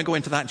 Now, I'm not going to go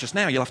into that just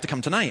now. You'll have to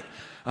come tonight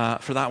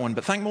for that one.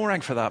 But thank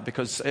Morag for that,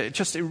 because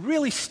it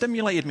really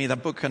stimulated me,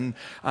 that book, and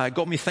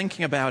got me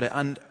thinking about it.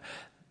 And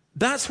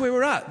that's where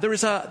we're at. There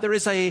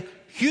is a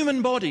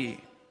human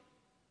body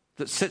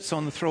that sits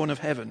on the throne of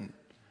heaven.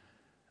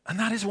 And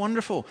that is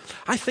wonderful.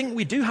 I think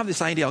we do have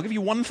this idea. I'll give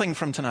you one thing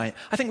from tonight.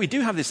 I think we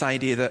do have this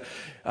idea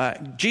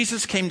that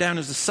Jesus came down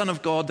as the Son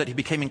of God, that he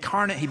became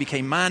incarnate, he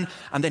became man,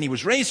 and then he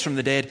was raised from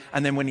the dead,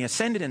 and then when he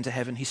ascended into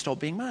heaven, he stopped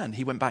being man.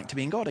 He went back to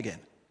being God again.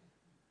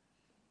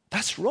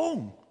 That's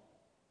wrong.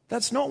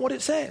 That's not what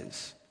it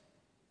says.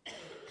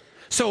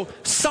 So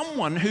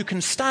someone who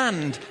can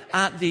stand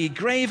at the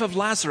grave of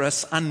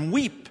Lazarus and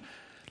weep,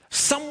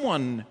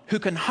 someone who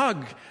can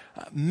hug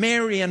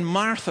Mary and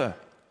Martha,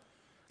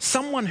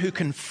 someone who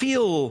can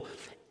feel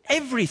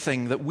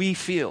everything that we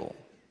feel,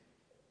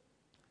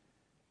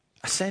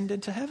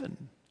 ascended to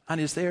heaven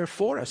and is there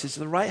for us, is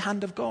the right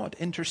hand of God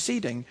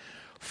interceding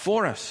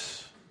for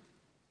us.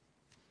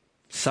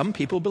 Some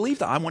people believe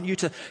that. I want you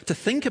to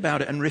think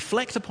about it and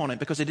reflect upon it,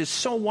 because it is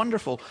so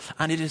wonderful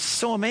and it is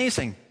so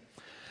amazing.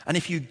 And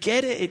if you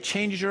get it, it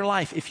changes your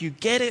life. If you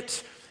get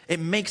it,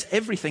 it makes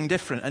everything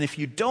different. And if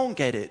you don't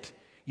get it,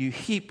 you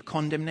heap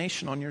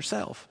condemnation on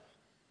yourself.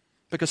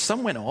 Because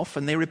some went off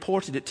and they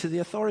reported it to the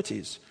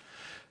authorities.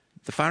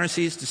 The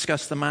Pharisees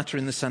discussed the matter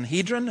in the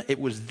Sanhedrin.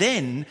 It was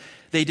then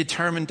they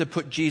determined to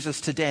put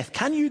Jesus to death.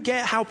 Can you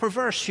get how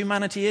perverse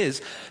humanity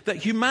is? That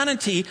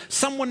humanity,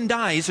 someone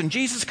dies and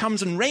Jesus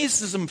comes and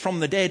raises them from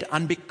the dead,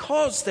 and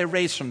because they're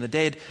raised from the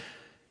dead,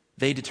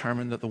 they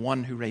determine that the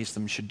one who raised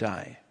them should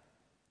die.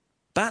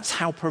 That's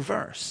how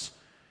perverse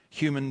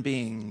human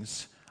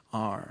beings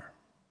are.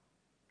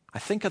 I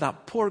think of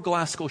that poor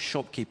Glasgow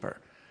shopkeeper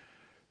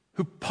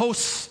who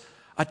posts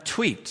a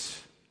tweet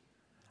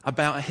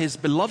about his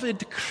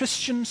beloved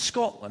Christian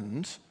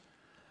Scotland,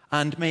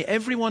 and may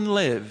everyone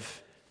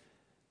live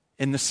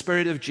in the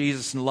spirit of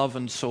Jesus and love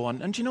and so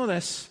on. And do you know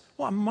this?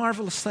 What a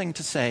marvelous thing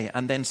to say.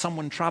 And then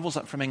someone travels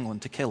up from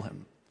England to kill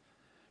him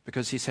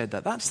because he said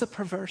that. That's the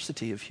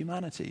perversity of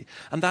humanity.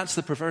 And that's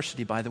the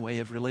perversity, by the way,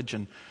 of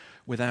religion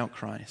without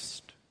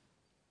Christ.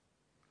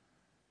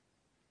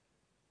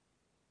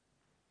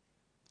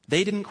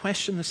 They didn't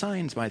question the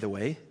signs, by the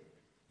way.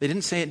 They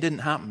didn't say it didn't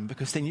happen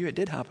because they knew it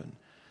did happen.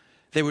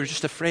 They were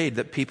just afraid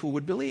that people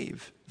would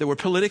believe. There were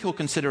political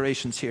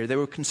considerations here. They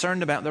were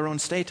concerned about their own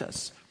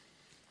status.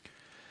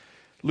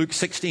 Luke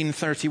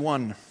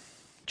 16:31,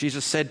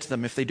 Jesus said to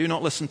them, if they do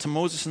not listen to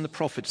Moses and the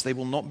prophets, they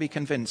will not be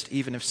convinced,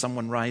 even if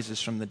someone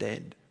rises from the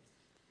dead.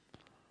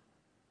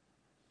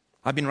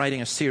 I've been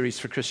writing a series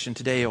for Christian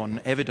Today on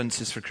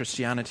evidences for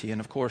Christianity.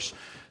 And of course,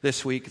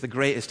 this week, the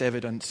greatest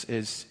evidence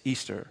is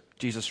Easter,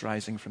 Jesus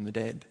rising from the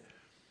dead.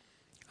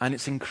 And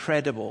it's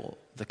incredible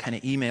the kind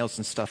of emails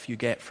and stuff you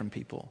get from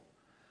people.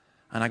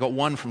 And I got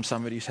one from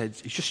somebody who said,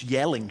 he's just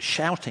yelling,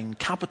 shouting,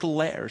 capital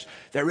letters,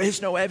 there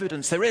is no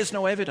evidence, there is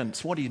no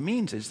evidence. What he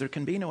means is there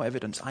can be no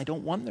evidence. I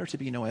don't want there to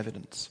be no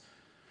evidence.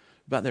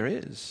 But there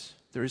is.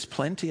 There is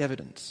plenty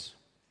evidence.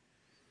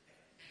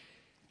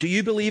 Do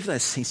you believe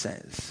this, he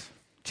says.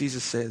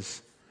 Jesus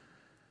says,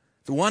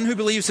 the one who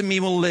believes in me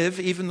will live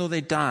even though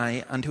they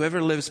die, and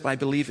whoever lives by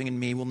believing in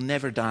me will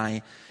never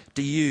die.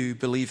 Do you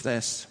believe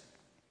this?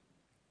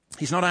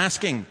 He's not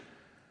asking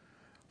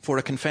for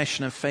a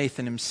confession of faith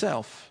in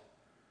himself,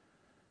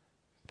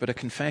 but a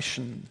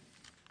confession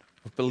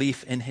of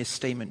belief in his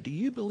statement. Do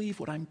you believe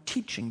what I'm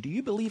teaching? Do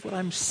you believe what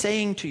I'm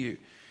saying to you?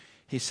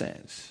 He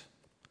says.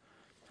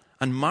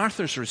 And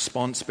Martha's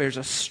response bears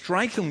a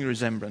striking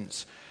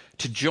resemblance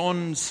to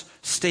John's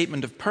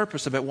statement of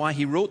purpose about why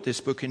he wrote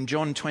this book in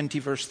John 20,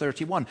 verse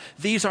 31.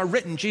 These are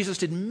written. Jesus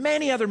did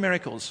many other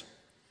miracles,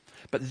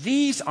 but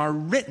these are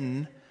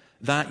written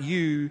that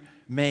you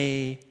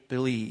may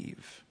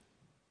believe.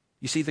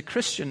 You see, the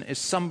Christian is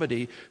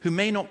somebody who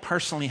may not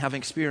personally have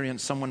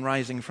experienced someone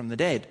rising from the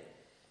dead,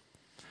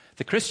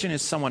 The Christian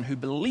is someone who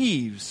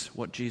believes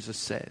what Jesus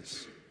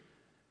says.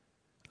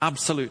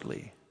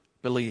 Absolutely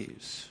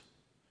believes.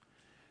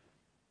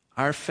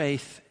 Our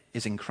faith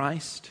is in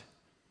Christ,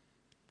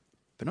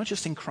 but not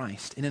just in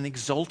Christ, in an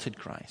exalted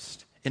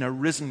Christ, in a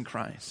risen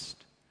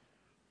Christ.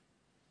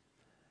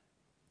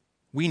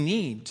 We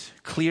need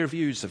clear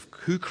views of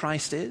who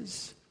Christ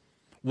is,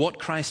 what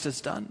Christ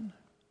has done,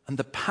 and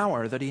the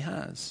power that he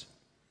has.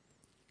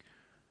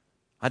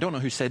 I don't know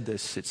who said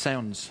this. It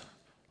sounds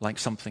like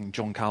something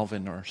John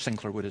Calvin or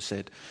Sinclair would have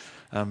said.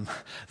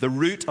 The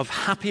root of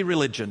happy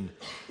religion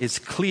is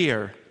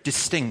clear,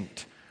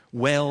 distinct,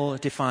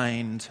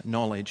 well-defined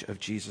knowledge of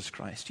Jesus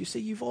Christ. You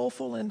see, you've all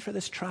fallen for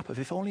this trap of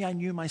if only I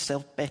knew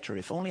myself better,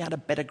 if only I had a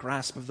better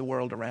grasp of the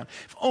world around,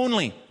 if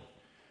only.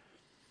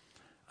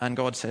 And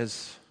God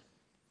says,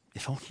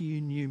 if only you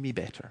knew me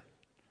better,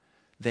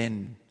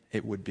 then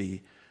it would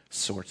be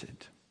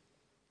sorted.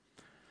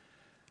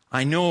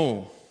 I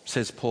know,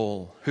 says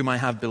Paul, whom I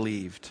have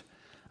believed,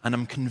 and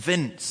am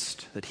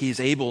convinced that he is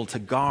able to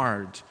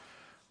guard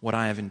what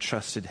I have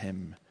entrusted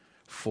him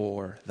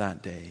for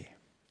that day.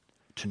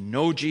 To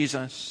know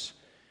Jesus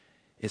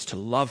is to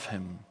love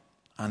him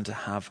and to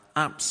have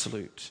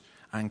absolute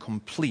and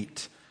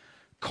complete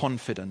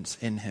confidence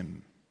in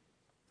him.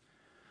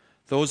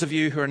 Those of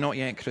you who are not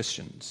yet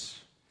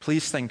Christians,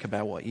 please think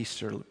about what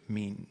Easter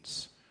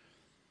means.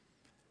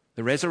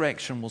 The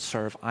resurrection will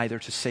serve either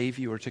to save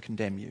you or to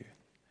condemn you.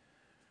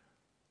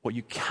 What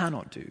you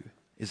cannot do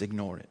is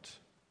ignore it.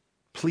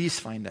 Please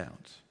find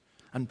out,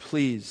 and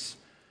please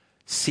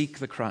seek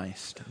the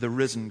Christ, the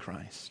risen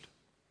Christ.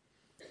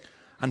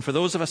 And for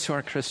those of us who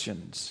are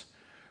Christians,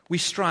 we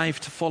strive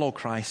to follow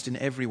Christ in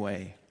every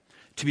way,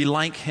 to be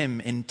like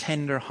him in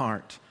tender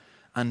heart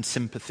and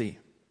sympathy.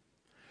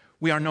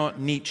 We are not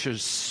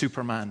Nietzsche's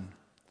Superman.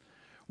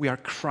 We are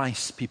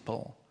Christ's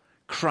people,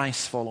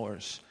 Christ's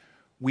followers.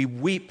 We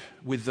weep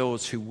with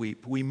those who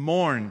weep. We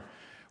mourn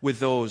with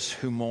those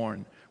who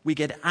mourn. We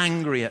get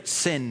angry at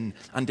sin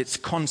and its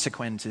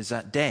consequences,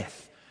 at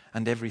death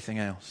and everything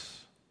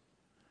else.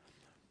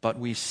 But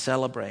we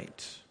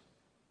celebrate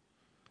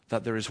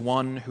that there is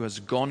one who has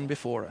gone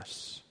before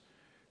us,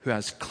 who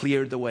has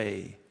cleared the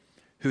way,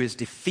 who has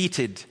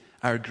defeated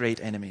our great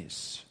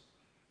enemies.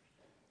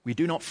 We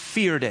do not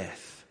fear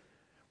death.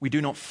 We do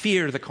not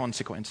fear the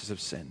consequences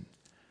of sin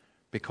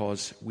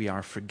because we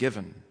are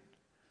forgiven,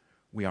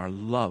 we are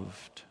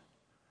loved,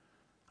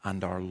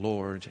 and our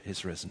Lord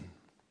is risen.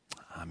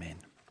 Amen.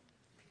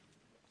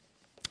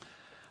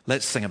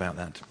 Let's sing about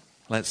that.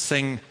 Let's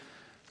sing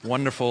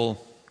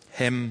wonderful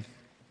hymn.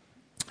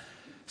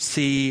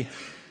 See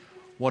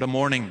what a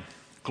morning.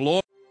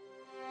 Glory.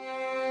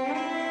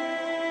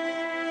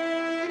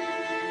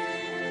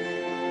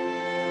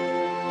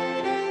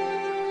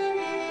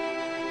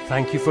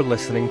 Thank you for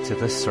listening to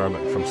this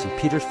sermon from St.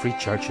 Peter's Free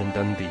Church in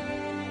Dundee.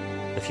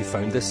 If you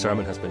found this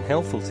sermon has been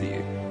helpful to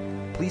you,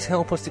 please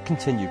help us to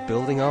continue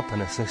building up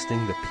and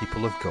assisting the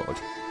people of God.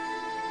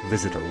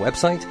 Visit our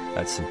website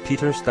at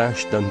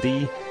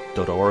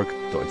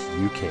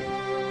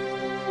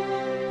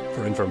stpeters-dundee.org.uk.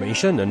 For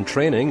information and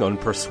training on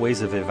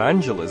persuasive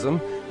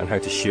evangelism and how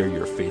to share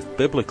your faith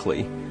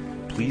biblically,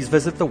 please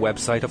visit the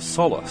website of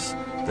Solas,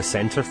 the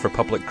Centre for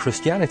Public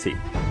Christianity,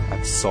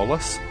 at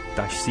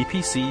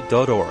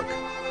solas-cpc.org.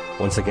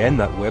 Once again,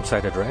 that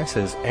website address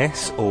is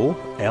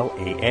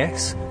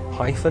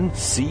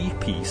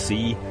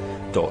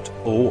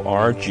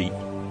solas-cpc.org.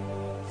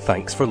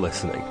 Thanks for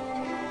listening.